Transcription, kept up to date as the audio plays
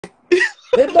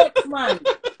The Bex, man.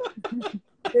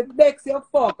 The Bex, you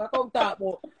fuck. I come talk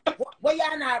about. Why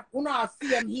you not see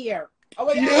him here? Or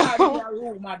why you not in your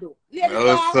room, I do?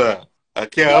 No, sir. I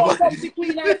can't. Don't come to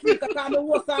Queen Ifrica because I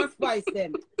was and spice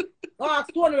them.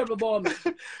 Ask Tony about me.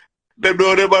 Them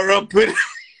know them are ramping.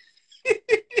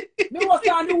 Me was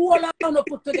on the whole and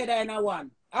put together in a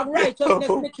one. Of righteousness,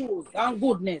 the truth, and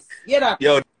goodness. Hear that?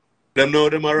 Yo, them know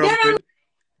them are ramping. They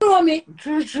don't know me.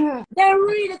 True. They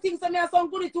really think that me have some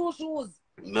goody two shoes.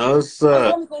 No, sir.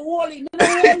 I'm going holy. Me no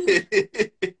holy.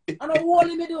 I don't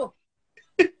holy me do.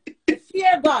 I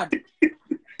fear God.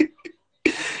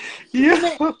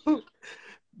 Yeah.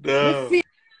 No. Me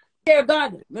fear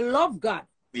God. Me love God.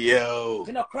 Yo.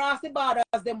 Me no cross the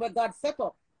borders them where God set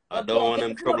up. I don't want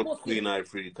them trouble with Queen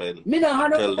Ifrica. Me no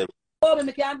have Tell them.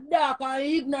 Me can dark and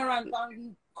ignorant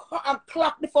and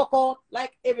clock the fuck out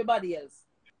like everybody else.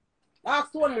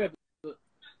 Ask Tony Rebel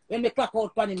when me clock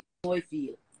out pan him how I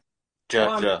feel.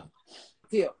 Ja.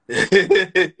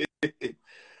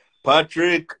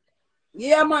 Patrick.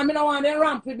 Yeah, man, me no want them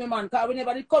ramp with me, man, because we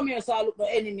never did come here so I look no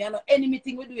enemy. I know enemy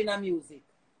thing we do in our music.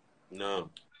 No.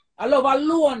 I love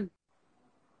alone.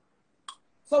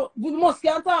 So we must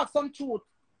can talk some truth.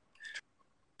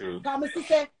 True. Because my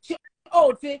sister, she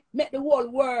out to make the whole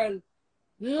world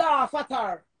laugh at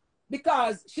her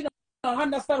because she don't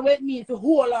understand what it means to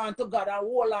hold on to God and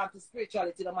hold on to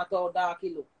spirituality no matter how dark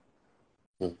it look.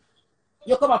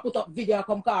 You come and put up video and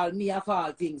come call me and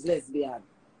all things lesbian.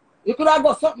 You could have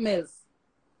got something else.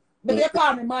 But they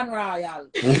call me man royal.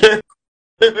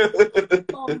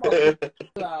 Oh my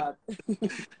God.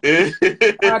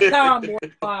 Damn boy.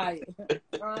 I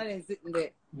ain't sitting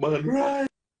there. Man royal.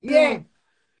 Yeah.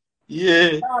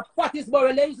 Yeah. Fattest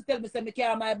Burrell, they used to tell me, say, me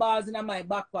carry my balls in my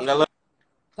backpack.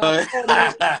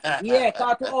 Yeah,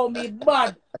 because to all me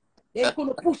bad. They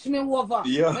couldn't push me over.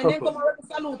 Yo. When they come and rebel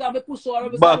salute, and me push her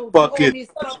rebel Back salute. pocket. Me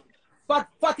stand up.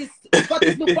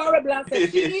 Fattest look for rebel and say,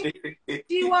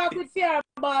 she walk with fear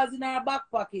balls in her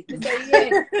back pocket. Me say,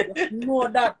 yeah, you know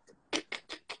that.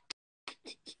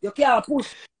 You can't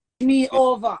push me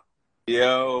over.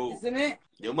 Yo. You see me?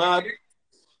 You mad?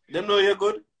 Them know you're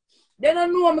good? They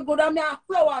don't know me good and me have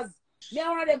flowers. Me are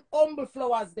one of them humble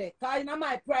flowers there. Because in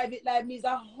my private life, me is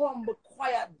a humble,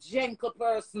 quiet, gentle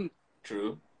person.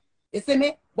 True. You see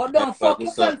me? But don't fuck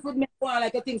yourself with me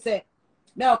like you think say.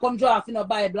 Me I come draw in a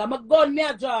Bible. I'm a gun me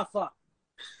a draw for.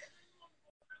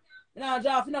 Me I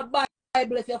draw in a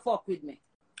Bible if you fuck with me.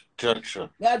 Sure.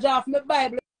 Me I draw in my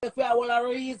Bible if you have all a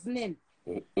reasoning.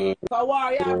 If a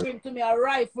warrior bring to me a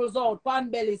rifles out, pan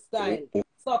belly style.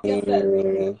 Suck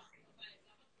yourself.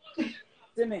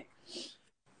 See me?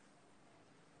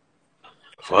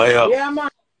 Fire. Yeah, man.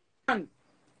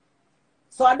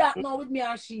 So that now with me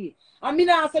and she. And me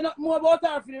now say nothing more about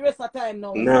her for the rest of the time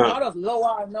now. No. I just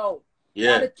love her now.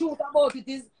 Yeah. And the truth about it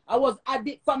is, I was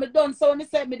addicted from me done, so when I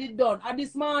said me did done. And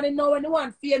this morning now when the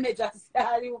one fear measures,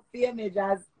 fear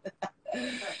measures.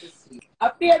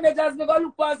 A fear measures, me go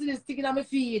look past this sticking on my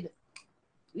feed.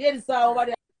 Ladies are over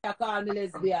there call me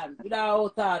lesbian.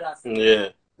 Without others. Yeah.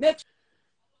 Make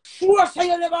sure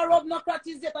you never rub no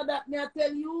crutches yet of that, me I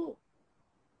tell you.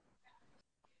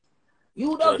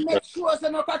 You just make sure so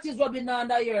no crutches rubbing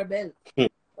under your belt.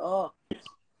 Oh.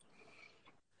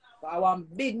 I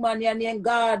want big man here named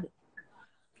God.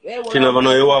 She never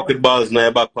know you walk with balls in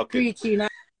your back pocket. Preaching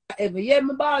every year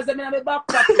my balls in my back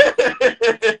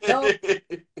pocket. Don't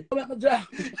make me drop.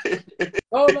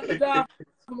 Don't make me drop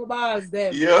my balls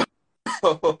them. Yeah.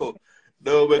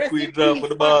 No, but we drop for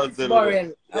the balls.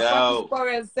 Burrell.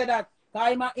 Burrell said that.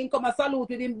 Because he come and salute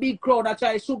with him big crowd that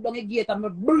try to shoot down the gate and I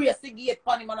brace the gate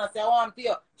for him and I say, I want to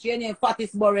you. She named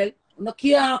Fattest Burrell. You no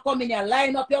can't come in here,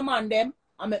 line up your man them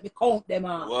and make me count them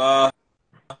out. Wow.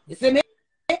 You see me?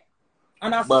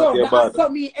 And I saw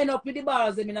me end up with the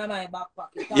balls in my back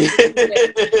pocket.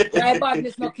 My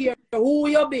badness no care who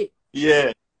you be.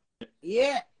 Yeah.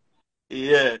 Yeah.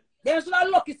 Yeah. They should have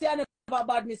lucky say I never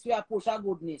badness we are push a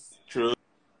goodness. True.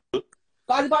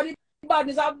 Because the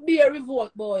badness a beer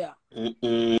revolt, boy.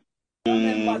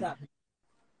 Remember that.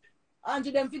 And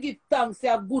to them forgive thanks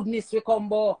say goodness we come,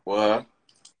 boy. What?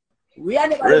 We are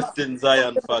never rest in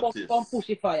Zion Fattest. Come push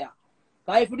the fire.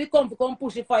 Because if we come to come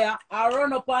push the fire, I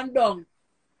run up and down.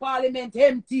 Parliament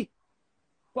empty.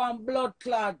 From blood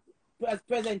clot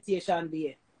presentation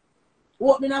there.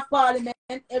 Opening of Parliament,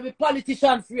 every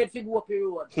politician afraid to go up the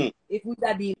road. If we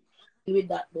that deal with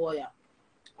that boy.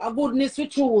 A goodness we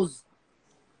choose.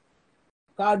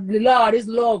 Because the Lord is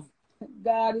love.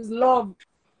 God is love.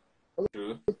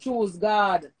 True. We choose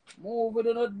God. Move with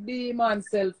the demon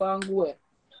self and go.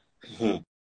 So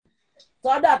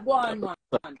that go on, man.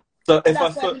 So if I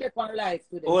That's why saw, I'm there on life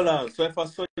today. hold on. So if I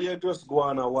saw you just go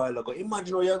on a while ago,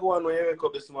 imagine how you go on when you wake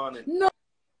up this morning. No,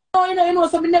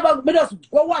 so me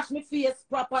just go wash my face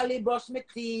properly, brush my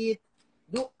teeth,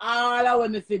 do all of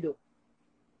what me fi do.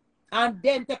 And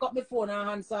then take up my phone and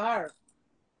answer her.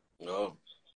 No.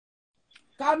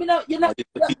 Cause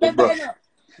remember,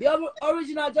 the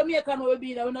original Jamaican we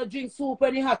be there, we not drink soup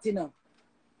when it's hot,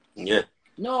 Yeah.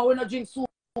 No, we not drink soup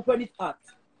when it's hot.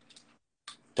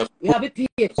 Tough We have a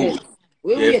patience.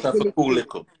 We yeah, wait it's till a cool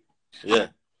liquor. Yeah.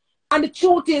 And the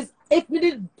truth is, if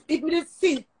me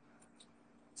did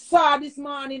saw this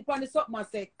morning from the something I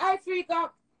said, Ifrica,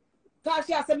 cause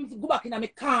she has said me to go back in my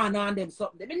corner and them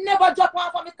something. Me never drop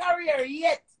off of my career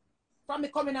yet. From me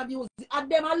coming to music. And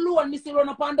them alone, me still run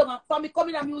up and down. From me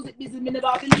coming to music business, me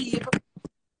never believe.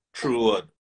 True word.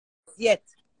 Yet.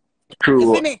 True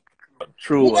You word. see me?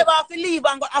 True Me word. never have to leave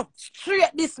and go out straight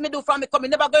this me do from me coming.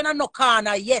 Never going to no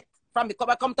corner yet. From me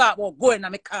come talk about going to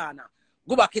my corner.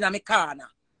 Go back in my corner.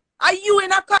 Are you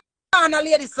in a corner,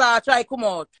 lady, sir? Try come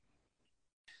out.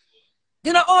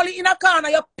 You know, only in a corner,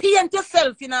 you paint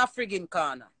yourself in a friggin'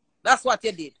 corner. That's what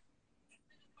you did.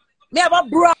 Me have a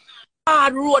broad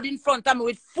road in front of me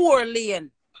with 4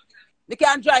 lanes. Me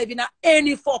can drive in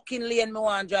any fucking lane me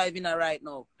want to drive in right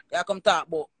now. You come talk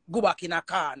about go back in a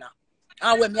corner.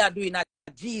 And when me are doing a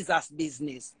Jesus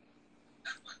business.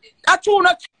 I true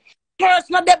not church,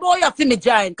 not the boy you have to me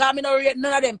join. Because I don't rate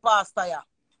none of them pastor ya.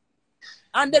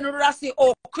 And then we see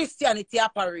how Christianity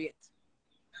operate.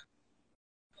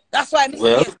 That's why I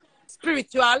stay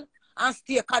spiritual and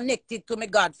stay connected to my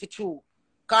God for true.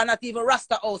 Because not even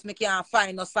Rasta house me can't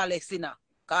find no solace in her.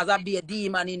 Because I be a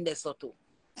demon in there so too.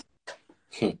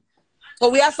 So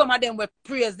we have some of them we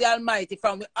praise the Almighty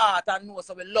from we heart and know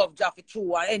so we love Jah for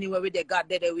true. And anyway with the God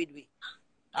dead with we.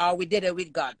 Or we dead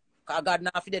with God. Because God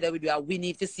not dead with we. We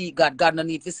need to seek God. God no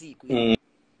need to seek we.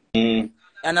 You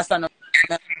understand?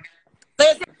 So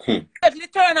if you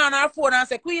turn on our phone and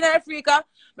say, Queen Ifrica,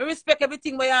 we respect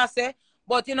everything what you say,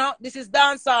 but you know, this is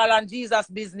dancehall and Jesus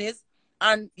business,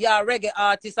 and you're a reggae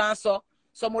artist and so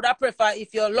would I prefer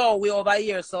if you're low way over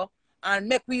here, so, and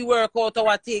make we work out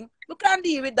our thing. You can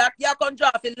deal with that. You can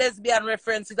draft in lesbian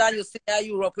references and you see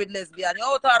Europe with lesbian. You're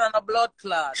out on a blood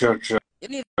clot. Sure. You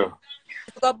need to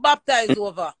get baptized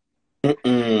over. Man,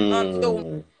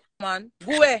 go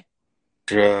away.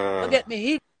 Sure. Don't get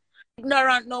me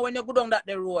ignorant now when you go down that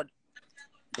the road.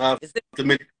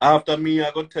 After me,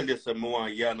 I go tell you some more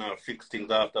and I'll fix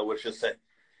things after what she said.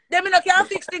 Then we can't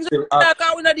fix things because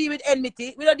we don't deal with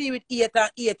enmity, we don't deal with hate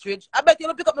and hatred. I bet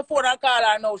you pick up my phone and call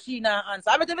her now, she not answer.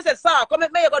 I bet you say, sir, come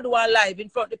at me, you go do one live in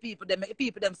front of the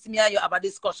people, them see me and you have a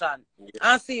discussion. Yeah.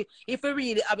 And see if we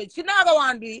really have it. She not go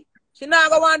want to do it. She not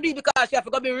go want to do it because she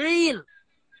have to be real.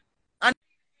 And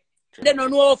they don't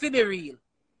know how to be real.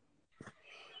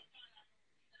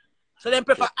 So they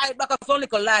prefer I back a phone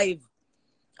little live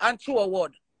and show a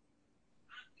word.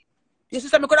 You see,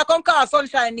 I could have come call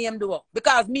Sunshine name though,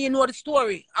 because me know the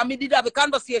story. And me did have a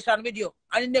conversation with you.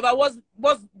 And it never was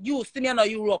used to me in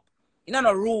Europe. In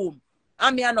a room.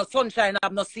 And me and no Sunshine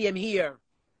have no same here.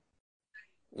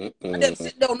 And them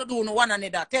sit down to do no one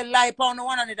another. Tell lie on no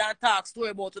one another and talk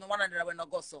story about no one another when no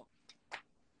go so.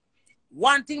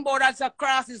 One thing about that's a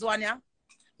cross is one, yeah.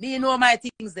 Me know my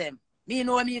things them. Me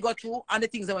know me go through and the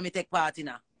things that when me take part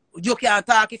in. You can't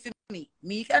talk if me.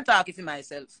 Me can talk if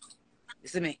myself. You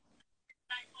see me?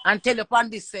 And tell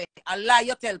upon this say, a lie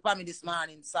you tell upon me this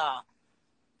morning, sir.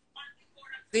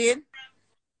 See?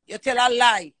 You tell a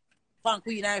lie from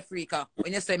Queen Ifrica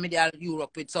when you send me to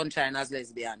Europe with Sunshine as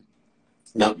lesbian.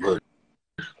 Not good.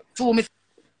 True, me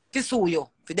to sue you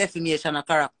for defamation of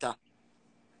character.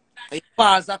 You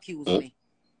false accuse me.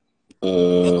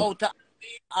 You're out of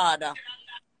order.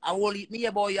 I will eat me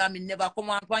about you. I mean, never come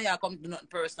on when you come to nothing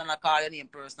personal. I call your name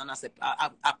personal. I say,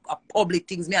 public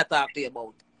things me I talk to you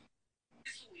about.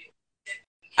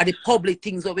 And the public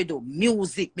things that we do.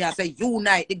 Music, me I say,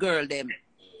 unite the girl them.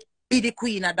 Be the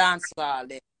queen of dance hall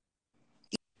them.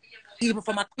 Even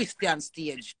from a Christian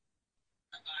stage.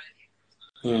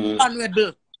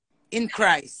 Honorable in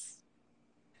Christ.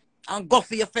 And go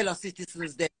for your fellow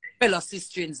citizens them, fellow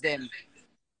sisters them.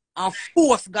 And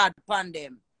force God upon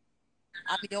them.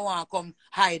 I mean, you want to come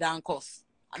hide and cuss.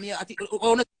 I mean, I think,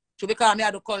 because I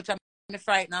have the culture, I'm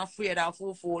frightened and afraid and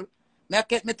fool. I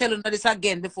tell you this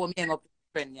again before me hang up with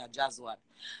friend here, Jaswad.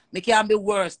 Me can't be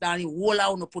worse than the whole I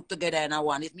want to put together in a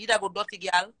one. If me that go dirty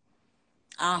girl,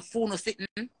 and fool no sitting,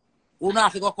 we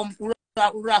have to go come, we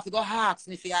have to go ask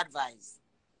me for advice.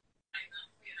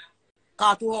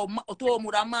 Because to how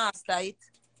would I master it,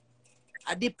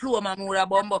 a diploma would a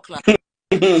bumbo clock.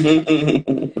 Because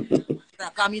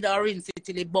me da rinse it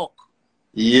till it buck.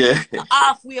 Yeah.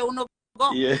 Halfway, we no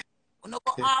go. Yeah. We no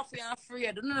go halfway and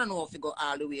afraid. We don't know if we go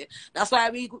all the way. That's why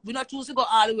we not choose to go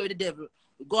all the way with the devil.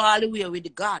 We go all the way with the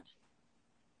God.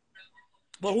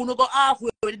 But who no go halfway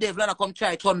with the devil and come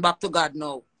try turn back to God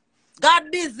now?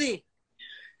 God busy.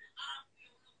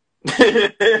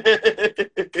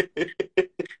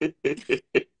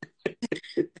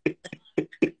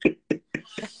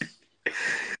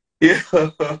 Yeah.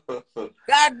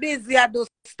 God busy at do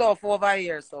stuff over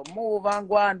here. So move and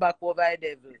go on back over the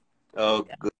devil. Oh,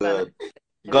 good.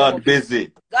 God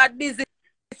busy. God busy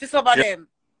for some of them.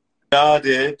 God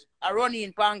did. I run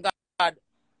in pan God.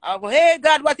 I go, hey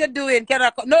God, what you doing? Can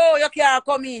I come? No, you can't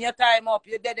come in. Your time up.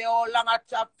 You dead all long at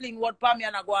fling word for me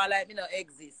and I go on like me no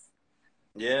exist.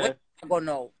 Yeah. Where I go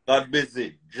now? God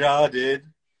busy. God did.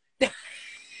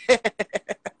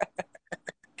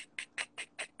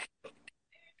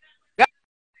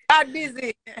 God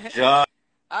busy. God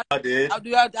did. I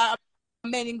do have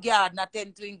men in garden, I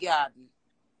tend to in garden.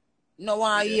 No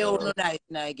one here no night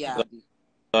in the garden.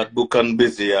 God book and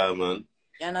busy, yeah, man.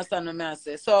 You understand what I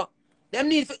say? So, them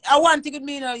need, I want to get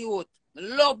me in a youth. I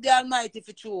love the Almighty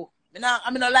for true.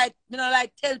 I mean, I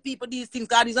like tell people these things,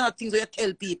 God, these are not things where you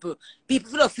tell people.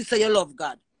 People feel say you love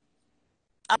God.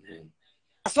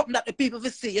 Something that the people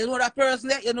will see. You know that person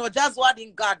there, you know just what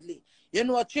in godly. You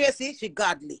know Tracy, she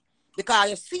godly. Because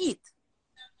you see it.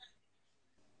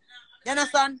 You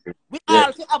understand? We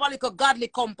all have a little godly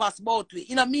compass about we.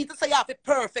 You know, me to say you have to be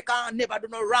perfect and never do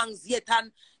no wrongs yet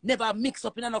and never mix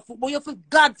up in enough food. But you feel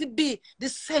God to be the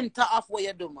center of what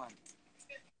you do, man.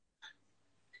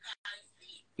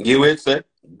 You will say,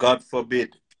 God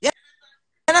forbid. You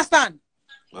understand?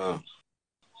 Oh.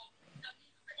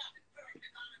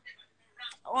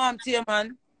 I want to you,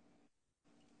 man.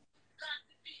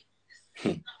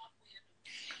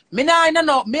 Me and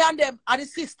them are the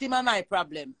system and my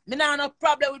problem. Me nah no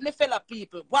problem with me fellow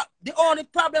people. What the only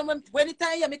problem when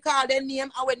anytime you hear me call their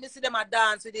name and when me see them a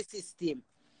dance with the system.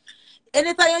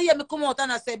 Anytime you hear me come out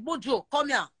and I say, Bujo, come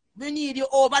here. We need you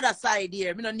over the side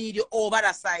here. Me don't need you over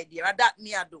the side here. And that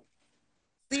me I do.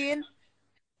 See?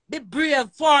 Be brave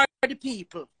for the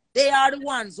people. They are the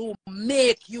ones who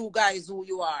make you guys who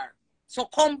you are. So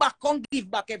come back, come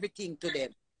give back everything to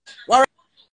them. What's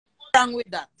wrong with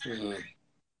that?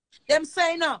 Them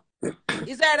say no.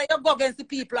 It's either you go against the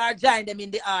people or join them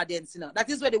in the audience. You know? That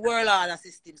is what the world order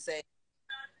system says.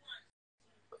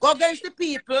 Go against the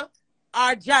people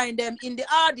or join them in the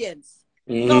audience.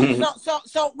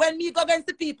 So when me go against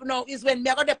the people now is when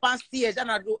me go up on stage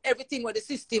and I do everything what the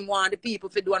system want the people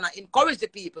to do and I encourage the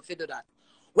people to do that.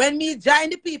 When me join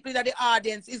the people in the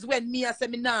audience is when me as a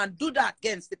me nah do that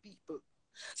against the people.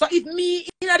 So if me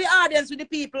in the audience with the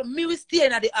people, me will stay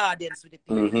in the audience with the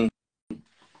people.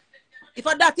 If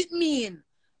that it mean,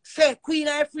 say Queen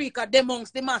of Ifrica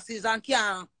amongst the masses and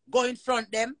can't go in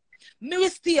front them, me will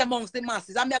stay amongst the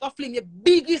masses and me go fling the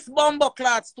biggest bomber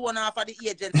cloud stone off of the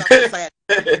agents of society.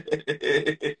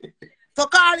 So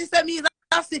Carly say me is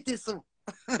a citizen.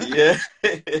 Yeah.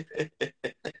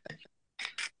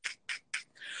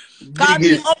 Call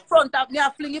me up front of me, I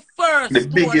fling it first. The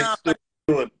biggest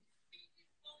stone.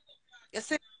 You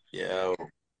see? Yeah.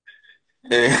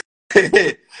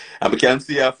 I can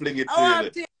see her fling it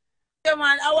to you.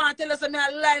 Man, I want to tell us I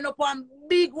line up one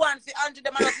big one for 100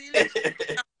 them and election.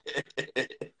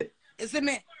 You see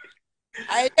me?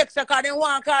 I election because they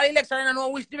want to call election and I know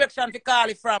which direction to call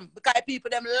it from. Because people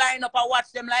them line up and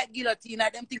watch them like guillotine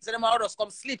and them things that them are just come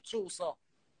slip through so.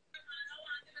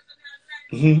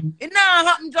 It now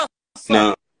happen just so.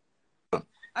 No.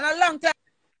 And a long time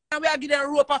we are giving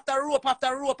rope after rope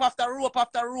after rope after rope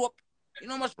after rope. You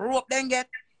know how much rope then get?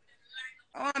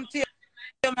 I want to tell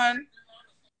you, man.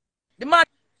 The man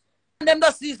them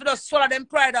just see for the swallow them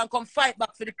pride and come fight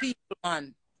back for the people,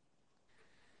 man.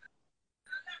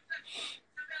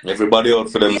 Everybody out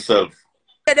for themselves.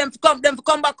 Yeah, them to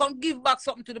come back and give back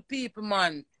something to the people,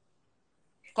 man.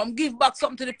 Come give back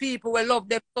something to the people who love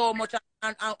them so much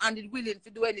and is willing to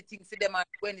do anything for them and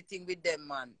do anything with them,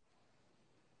 man.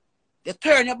 You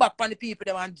turn your back on the people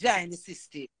them and join the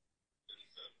system.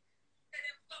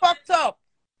 Fucked up.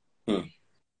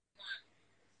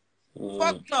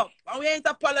 Fucked up. And we ain't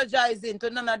apologizing to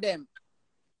none of them.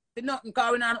 For nothing,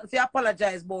 because we not if you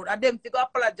apologize about and them if you go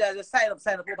apologize, you sign up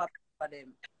over for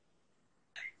them.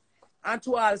 And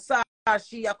to all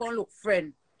Sashi, I can look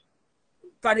friend.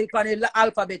 For the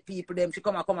alphabet people, them she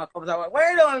come.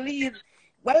 Why don't leave?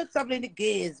 Why you traveling the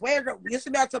gays? Why you see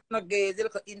me at the gays? You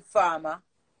look at informer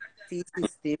fee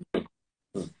system.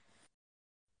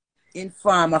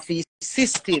 Informer fee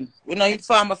system. We know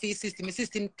informer fee system. The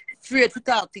system afraid to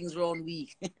talk things around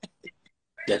we.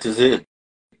 That is it.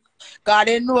 Because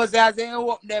they know as they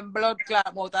open them blood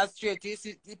clot mouth and straight to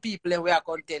the people and we are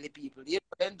going to tell the people. You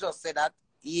know, them just say that,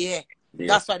 yeah.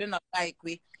 That's why they not like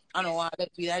we. I don't want to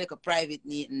let we like a private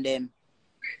meeting them.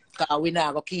 Because we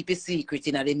not going to keep a secret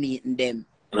in the meeting them.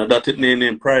 And that it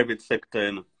in private sector,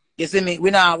 you know. You see me?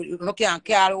 We can't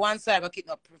carry one side, but keep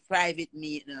a private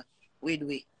meeting with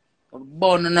we.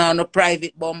 But no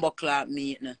private bomber clot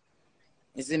meeting.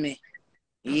 You see me?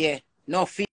 Yeah. No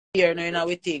fear, no, you know,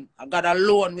 we think. I God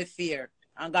alone with fear.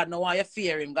 And God know why you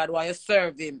fear him. God why you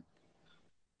serve him.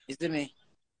 You see me?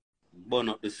 Burn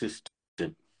up the system.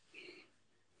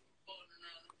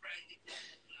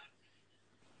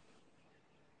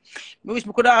 I wish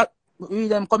we could have read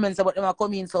them comments about them are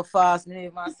coming so fast. I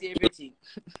never see everything.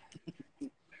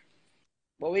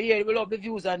 But we here, we love the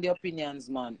views and the opinions,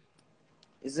 man.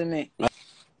 You see me?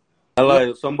 I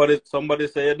lie. Somebody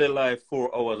say they lie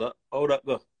 4 hours. How that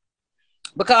go?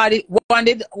 Because one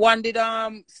did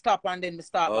stop and then we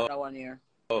start with that one here.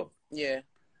 Oh. Yeah.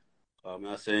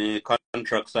 I say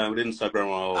contract sign with Instagram.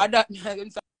 Or... I don't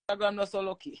Instagram not so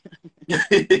lucky.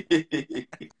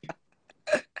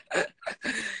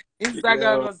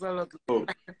 Instagram was so lucky. Oh.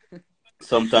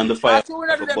 Sometimes the fire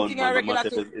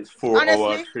is 4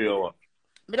 hours, 3 hours.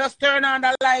 Me just turn on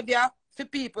the live here for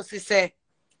people to say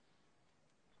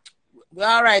we're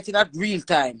alright in that real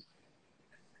time.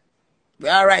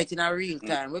 We're alright in a real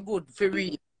time. We're good for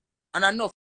real. And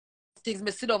enough things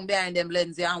me sit down behind them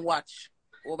lenses and watch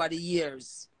over the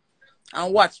years.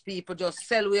 And watch people just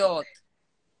sell way out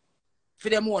for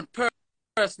them own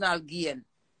personal gain.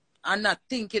 And not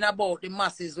thinking about the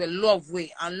masses will love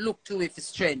way and look to it for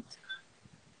strength.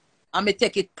 And me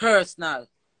take it personal.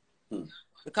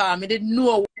 Because I didn't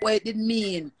know what it did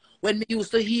mean when me used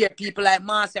to hear people like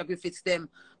Marcia Griffiths them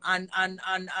and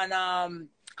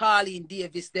Carleen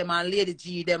Davis them and Lady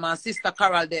G them and Sister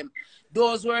Carol them.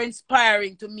 Those were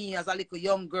inspiring to me as a little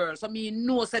young girl. So me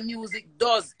know some music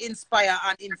does inspire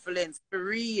and influence for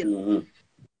real.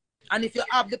 And if you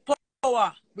have the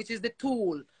power, which is the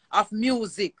tool of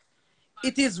music,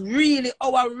 it is really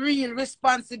our real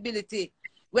responsibility.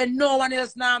 When no one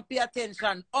else now pay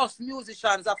attention, us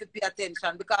musicians have to pay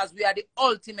attention because we are the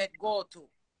ultimate go-to.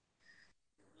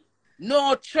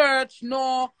 No church,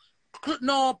 no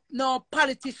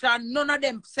politician, none of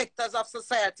them sectors of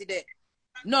society there.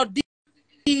 No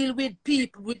deal with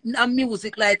people with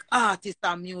music like artists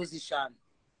and musicians.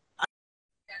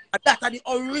 That are the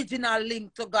original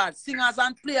link to God. Singers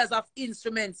and players of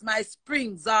instruments, my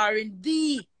springs are in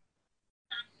thee.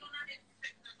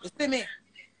 You see me?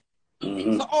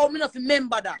 So all me not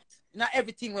remember that. Not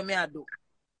everything we may do.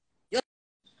 Your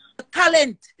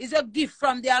talent is a gift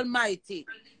from the Almighty.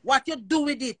 What you do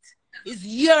with it is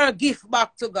your gift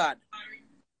back to God.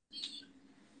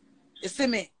 You see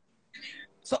me?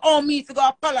 So all me to go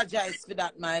apologize for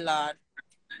that, my Lord.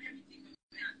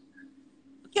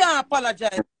 You can't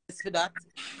apologize for that.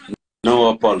 No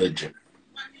apology.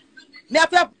 Me have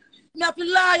to be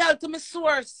loyal to my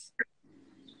source.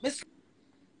 My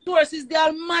source is the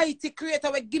Almighty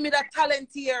Creator will give me that talent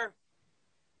here.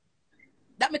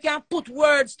 That me can put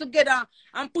words together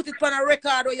and put it on a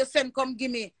record or you send come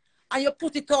give me. And you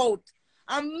put it out.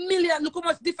 And million, look how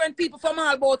much different people from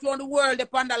all about around the world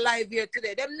upon the live here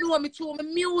today. Them know me through my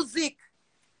music.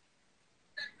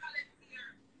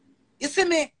 You see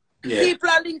me? Yeah. People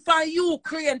are linked from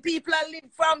Ukraine. People are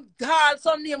linked from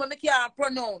some name I can't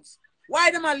pronounce.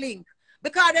 Why them are linked?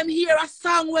 Because them hear a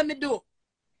song when me do.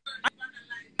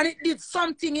 And it did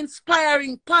something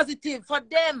inspiring, positive for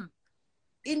them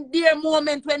in their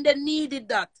moment when they needed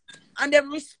that. And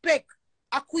them respect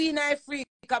a Queen Ifrica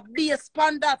based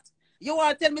on that. You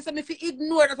want to tell me something if you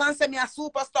ignore that and say me a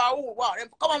superstar? Oh, wow, them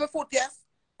come on my foot, yes?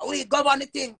 We govern the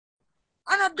thing.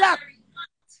 I know that.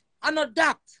 I know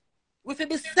that. We feel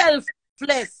be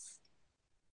selfless.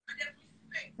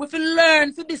 We feel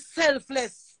learn to be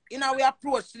selfless in how we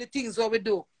approach the things what we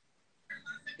do.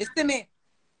 You see me?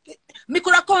 Me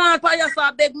could have come on for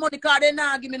yourself beg money because they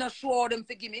not give me no show them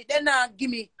for give me. They not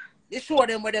give me the show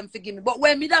them where them for give me. But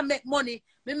when me don't make money,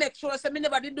 me make sure say me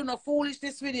never did do no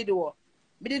foolishness with it though.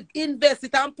 Me did invest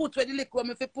it and put where the liquor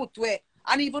me fi put where.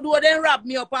 And even though they wrap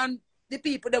me up and the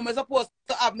people them were supposed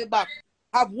to have me back,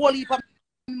 have whole heap of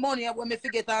money when me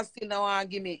forget and still now want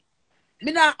give me.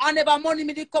 Me not I never money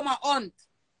me did come a hunt.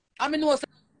 And me know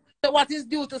say what is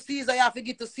due to Caesar, you have to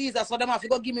give to Caesar, so them have to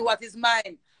go give me what is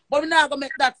mine. But me not gonna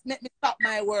make me stop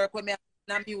my work when me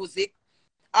have music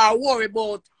or worry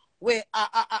about where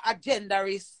a gender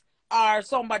is or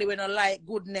somebody when I like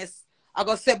goodness. I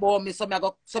go say about me, so I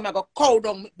go cow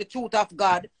down the truth of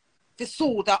God to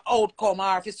suit an outcome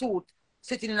or to suit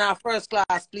sitting in a first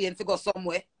class plane to go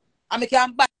somewhere. And me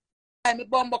can buy me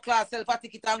bumbo class self a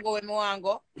ticket and go where me want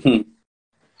go.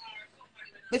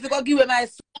 If you go give me my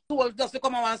soul just to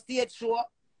come on stage show.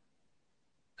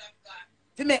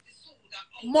 To make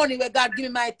money where God give me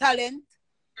my talent.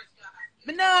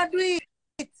 Me not do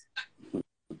it.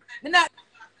 Me not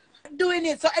doing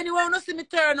it. So anyone who see me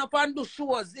turn up and do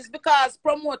shows, it's because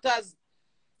promoters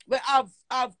we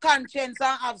have conscience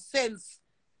and have sense.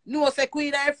 No say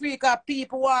Queen Ifrica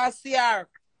people want to see her.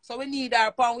 So we need her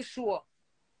upon we show.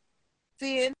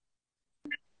 See?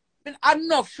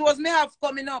 Enough shows me have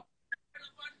coming up.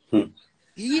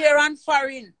 Year and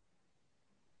foreign.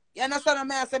 You understand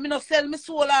what I say? Me not sell me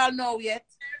soul all now yet.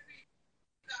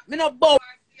 Me not bow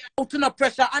to no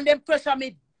pressure. And them pressure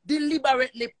me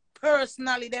deliberately,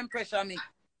 personally, them pressure me.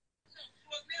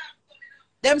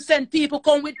 Them send people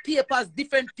come with papers,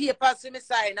 different papers to me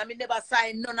sign. I mean never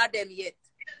sign none of them yet.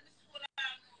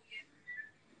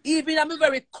 Even I'm a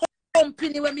very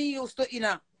company when me used to, you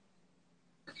know.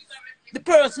 The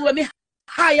person when me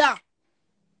hire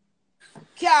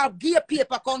can't give a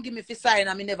paper, come give me for sign,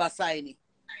 and me never sign it.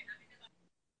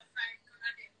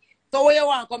 So what you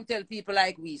want to come tell people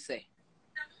like we say?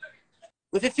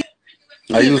 If you feel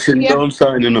Are you sitting down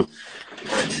sign, you know?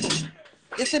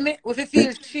 You see me? If you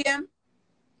feel shame,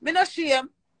 me no shame.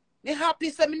 Me happy,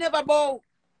 say me never bow.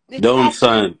 Me Don't happy,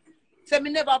 sign. say me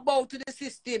never bow to the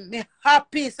system. Me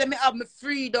happy, say me have my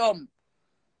freedom.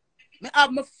 Me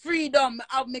have my freedom. Me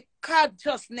have my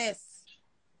consciousness.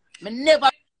 Me never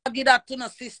give that to no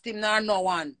system nor no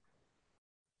one.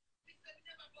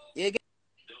 You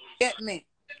get me?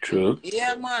 True.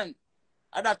 Yeah, man.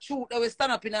 And that truth that we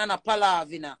stand up in a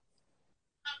palaver, you know.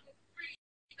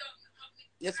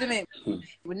 You see me?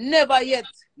 We never yet,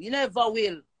 you never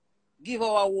will give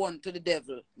our one to the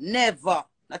devil. Never.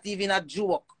 Not even a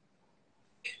joke.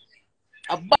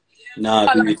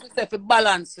 Balance yourself,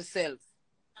 balance yourself.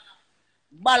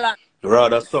 Balance.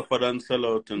 Rather suffer than sell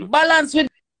out, you know. Balance with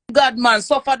God, man.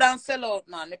 Suffer than sell out,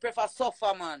 man. I prefer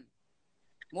suffer, man.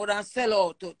 More than sell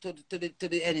out to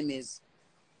the enemies.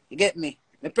 You get me?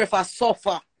 I prefer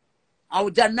suffer. I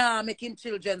would Jana make him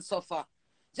children suffer.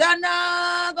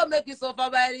 Jana go make you suffer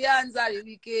by the hands of the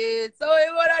wicked. So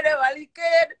if one of them are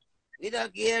wicked, we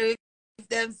don't care if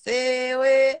them say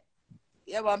way.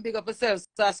 Yeah, but big up yourself,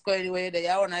 Sasko anyway. They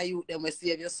want to use them to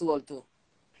save your soul too.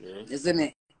 Yeah. You see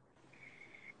me?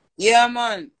 Yeah,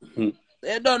 man.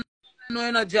 They don't know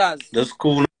you know jazz. That's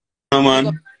cool,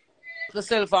 man.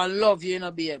 Yourself and love you, you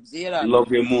know, babes. You know?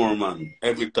 Love you more, man.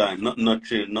 Every time. Nothing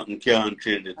change. Nothing can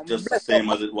change it. Just the same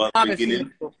as it was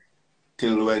beginning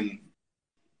till when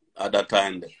at that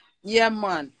time. Yeah,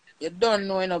 man. You don't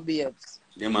know, you know, babes.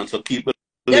 Yeah, man. So keep it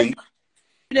link.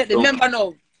 Definitely. Remember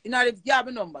now, you know, you have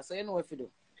my number, so you know what you do.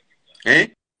 Eh?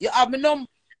 You have my number,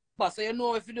 so you know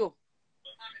what you do.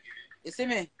 You see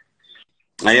me?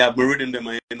 I have been reading them,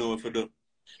 and you know what you do.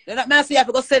 Then that man say you have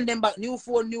to go send them back. New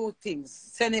phone, new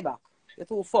things. Send it back. You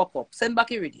too fuck up. Send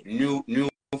back already. New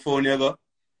phone, you go?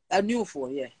 A new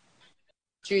phone, yeah.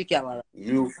 3 camera.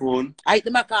 New phone. I hit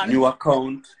the call. New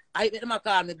account. I hit the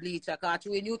call me bleacher. Because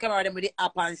through new camera them with the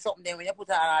app and something. Then when you put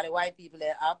on all the white people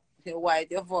there app, you white,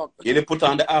 you fuck. You didn't put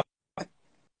on the app.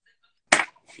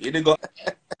 You didn't go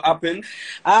app in?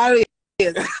 Always.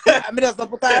 I mean, just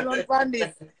put on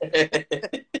this.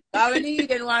 Because when you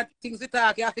didn't want things to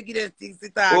talk, you have to give them things to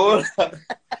talk.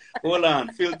 Hold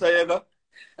on. Filter, you go?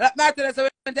 So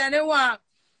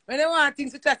when they want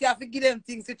things to chat, you have to give them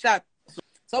things to chat.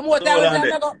 So more time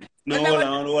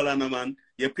hold on, man.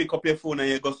 You pick up your phone and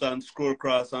you go and scroll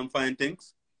across and find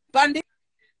things. Find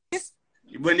this?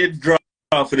 When you draw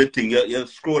for the thing, you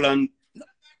scroll and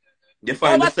you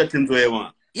find the settings where you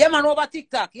want. Yeah, man, over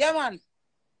TikTok. Yeah, man.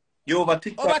 You over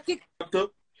TikTok? Over TikTok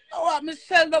too? Oh, me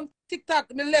sell them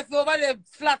TikTok. Me left over there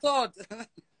flat out.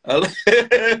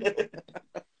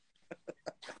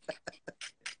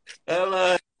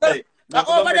 Hello.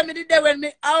 Over there me did there when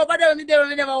me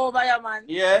never over here, man.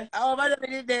 Yeah. Over there me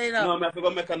did there, you know. No, I have to go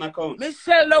make an account. Me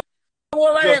sell them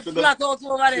over there flat out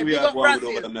over there. We are going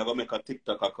over there. I go make a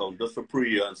TikTok account just for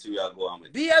pre and see where I go on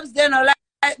with. BMs they no like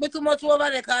me too much over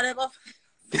there, cause they go.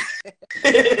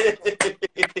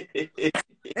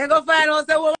 They go find out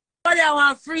say over there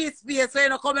want free space, so you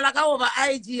know coming like over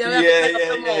IG. Yeah.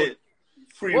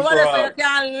 Free over for there, all. so you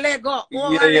can Lego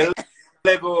over there.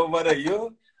 Lego over there,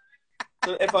 yo.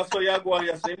 So if I saw you go on,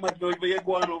 you say, man, you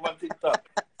go on over TikTok.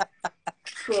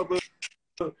 Trouble.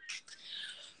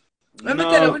 Let me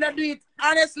tell you, we don't do it.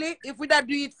 Honestly, if we don't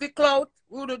do it for clout,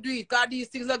 we would do it. Because these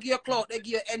things that give you clout, they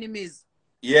give you enemies.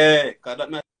 Yeah, because that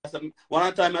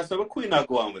one time I said, what queen I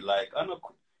go on with? Like,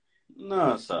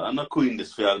 no, sir, I'm not queen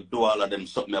this way. I'll do all of them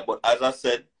something. But as I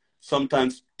said,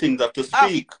 sometimes things have to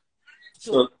speak.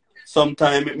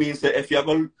 sometimes it means that if you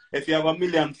have a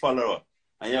million followers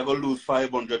and you're going to lose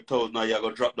 500,000, now you're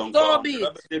going to drop down to So 100. be it.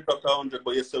 I bet you drop to 100,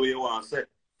 but you say what you want to say.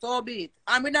 So be it.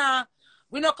 And we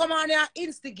not come on here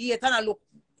instigate and look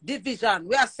division.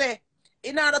 We are say,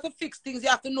 in order to fix things, you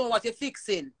have to know what you're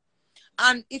fixing.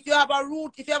 And if you have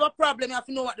a problem, you have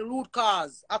to know what the root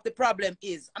cause of the problem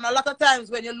is. And a lot of times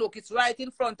when you look, it's right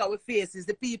in front of our faces.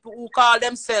 The people who call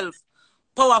themselves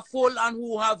powerful and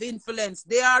who have influence,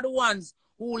 they are the ones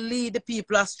who lead the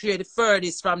people astray the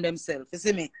furthest from themselves. You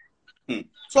see me?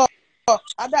 So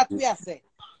that we are saying.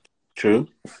 True.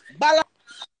 Balance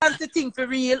the thing for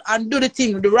real and do the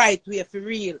thing the right way for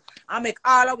real. And make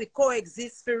all of we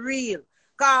coexist for real.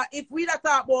 Because if we don't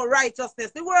talk about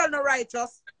righteousness, the world not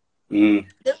righteous. And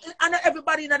not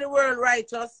everybody in the world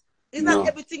righteous. It's not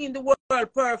everything in the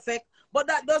world perfect. But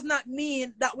that does not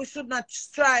mean that we should not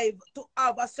strive to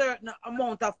have a certain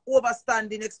amount of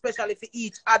overstanding, especially for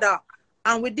each other.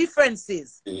 And with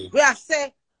differences. We are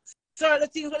say certain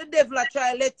things when the devil are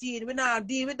try to let in, we not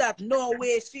deal with that no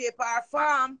way, shape, or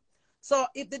form. So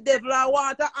if the devil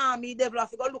want an army, the devil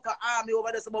have to go look at army over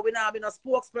there, but we not being a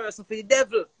spokesperson for the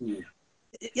devil. You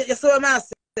see what I'm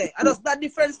saying? And that's the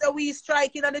difference that we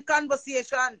striking in the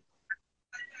conversation.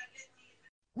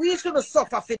 We shouldn't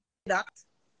suffer for that.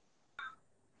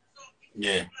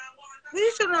 Yeah.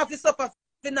 We shouldn't have to suffer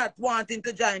for not wanting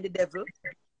to join the devil.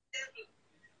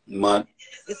 Man.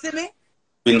 You see me?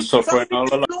 Been suffering So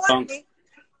all along.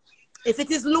 If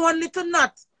it is lonely to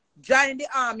not join the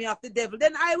army of the devil,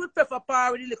 then I would prefer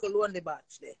power with the little lonely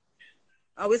batch there.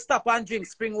 And we stop and drink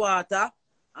spring water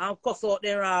and cuss out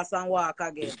their ass and walk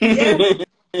again. Yeah?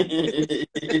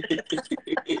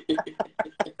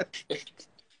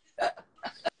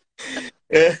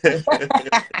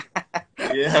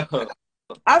 Yeah.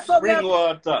 I saw Spring me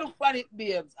water. Look for it,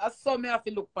 babes. I saw me have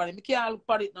to look for it. I can't look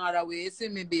for it no other way. You see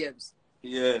me, babes?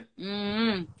 Yeah.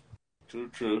 Mm-hmm.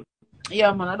 True.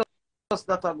 Yeah, man. I don't just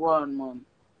that go on, man.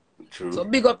 True. So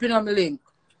big up in on my link.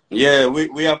 Yeah,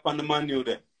 we up on the menu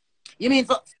there. You mean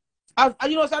for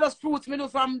you know, so those fruits me do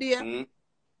from there. You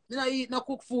know, eat no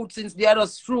cook food since they are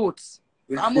just fruits.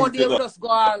 I'm more there we just go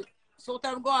all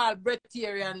sometimes go all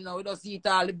breatharian, you know, we just eat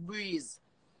all the breeze.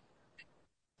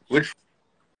 Which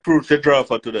fruits you draw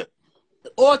for today?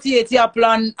 OT apple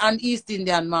and East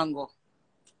Indian mango.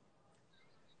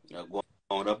 Yeah, go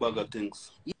on a bag of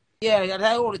things. Yeah, that's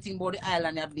the only thing about the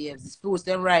island of babes. It's fruits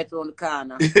them right around the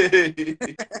corner. The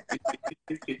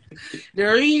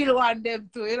real one them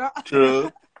too, you know?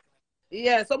 True.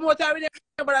 Yeah, so more time we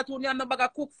never that you no bag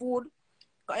of cook food.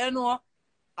 You know,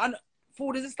 and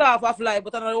food is the staff of life,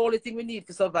 but another only thing we need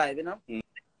to survive, you know?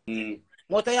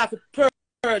 More time you have to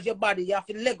purge your body, you have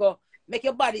to Lego, make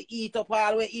your body eat up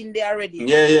all the way in there already.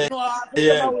 Yeah. You know,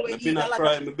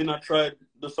 I've been a try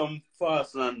do some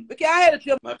fast and we can't help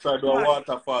you. I tried to do a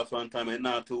water fast one time and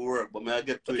not to work, but I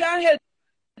get to we it. Can't help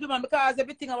you, man, because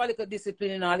everything have a little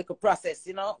discipline and a little process,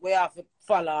 you know, we have to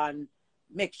follow and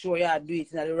make sure you do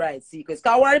it in the right sequence.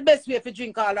 Because one of the best way to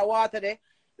drink all the water there,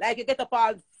 like you get up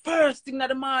all first thing in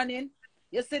the morning,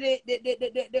 you see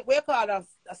the what you call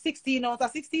a 16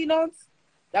 ounce,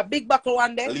 that big bottle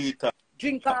one there. A liter.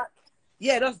 Drink off,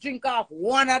 yeah, just drink off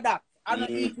one of that. And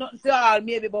not eat nothing till all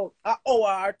maybe about an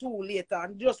hour or two later.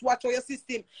 And just watch how your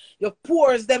system, your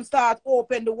pores them start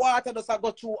open, the water does go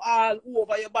through all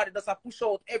over your body, does push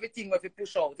out everything if you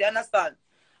push out. You understand?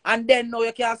 And then now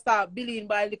you can start billing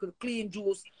by little clean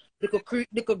juice,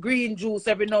 little green juice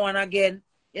every now and again.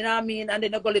 You know what I mean? And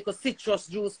then you go little citrus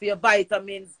juice for your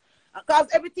vitamins. Because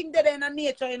everything there in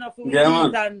nature, you know, for we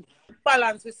eat and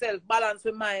balance with self, balance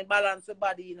with mind, balance with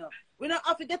body, you know. We don't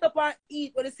have to get up and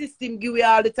eat what the system give you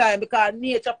all the time because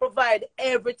nature provide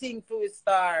everything for a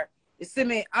star. You see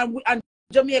me? And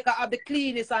Jamaica have the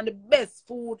cleanest and the best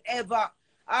food ever.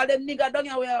 All them niggas down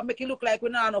here will make it look like we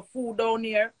don't have no food down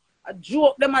here. A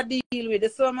joke them I deal with. The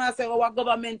summer say our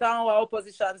government and our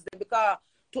oppositions them because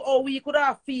to how we could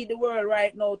have feed the world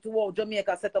right now to how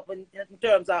Jamaica set up in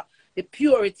terms of the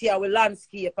purity of our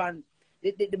landscape and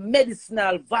the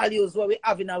medicinal values what we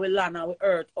have in our land and our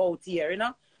earth out here, you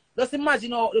know? Just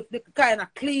imagine how the kind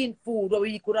of clean food that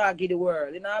we could have give the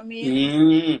world, you know what I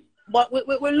mean? But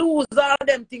we lose all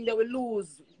them things that we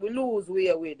lose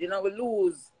way with, you know, we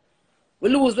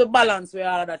lose the balance where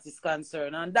all that is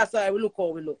concerned. And that's why we look how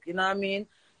we look, you know what I mean?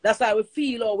 That's why we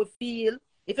feel how we feel.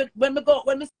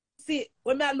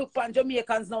 When I look for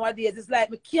Jamaicans nowadays, it's like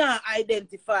we can't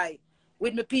identify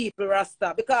with my people,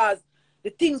 Rasta, because the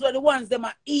things were the ones them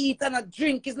I eat and I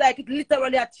drink is like it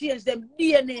literally I change them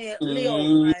DNA layout,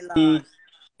 my lord.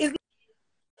 It's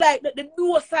like the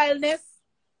docileness,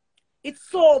 it's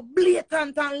so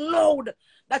blatant and loud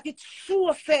that it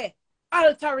sure say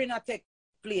altering a take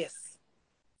place.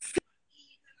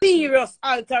 Serious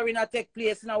altering a take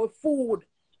place now with food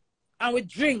and with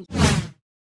drink.